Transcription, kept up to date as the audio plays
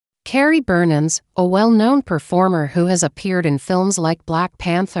Carrie Bernans, a well-known performer who has appeared in films like Black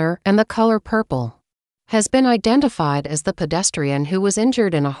Panther and The Color Purple, has been identified as the pedestrian who was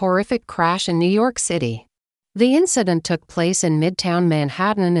injured in a horrific crash in New York City. The incident took place in Midtown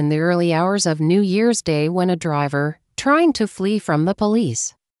Manhattan in the early hours of New Year's Day when a driver, trying to flee from the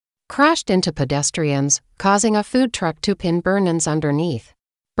police, crashed into pedestrians, causing a food truck to pin Bernans underneath.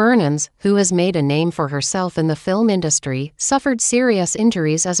 Bernans, who has made a name for herself in the film industry, suffered serious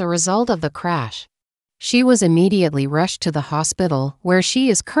injuries as a result of the crash. She was immediately rushed to the hospital, where she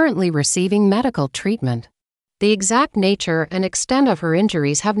is currently receiving medical treatment. The exact nature and extent of her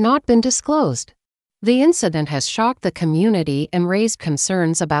injuries have not been disclosed. The incident has shocked the community and raised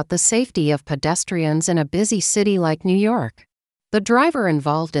concerns about the safety of pedestrians in a busy city like New York. The driver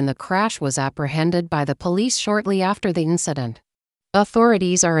involved in the crash was apprehended by the police shortly after the incident.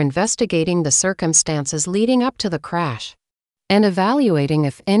 Authorities are investigating the circumstances leading up to the crash and evaluating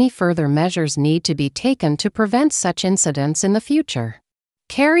if any further measures need to be taken to prevent such incidents in the future.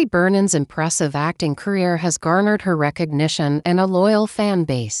 Carrie Bernans' impressive acting career has garnered her recognition and a loyal fan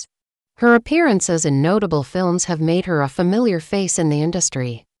base. Her appearances in notable films have made her a familiar face in the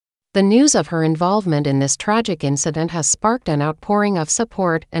industry. The news of her involvement in this tragic incident has sparked an outpouring of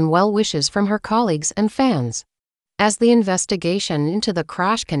support and well wishes from her colleagues and fans. As the investigation into the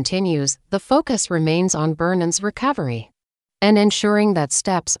crash continues, the focus remains on Bernans' recovery and ensuring that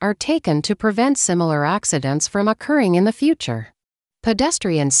steps are taken to prevent similar accidents from occurring in the future.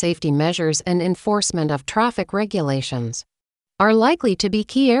 Pedestrian safety measures and enforcement of traffic regulations are likely to be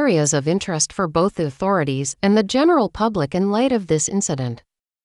key areas of interest for both the authorities and the general public in light of this incident.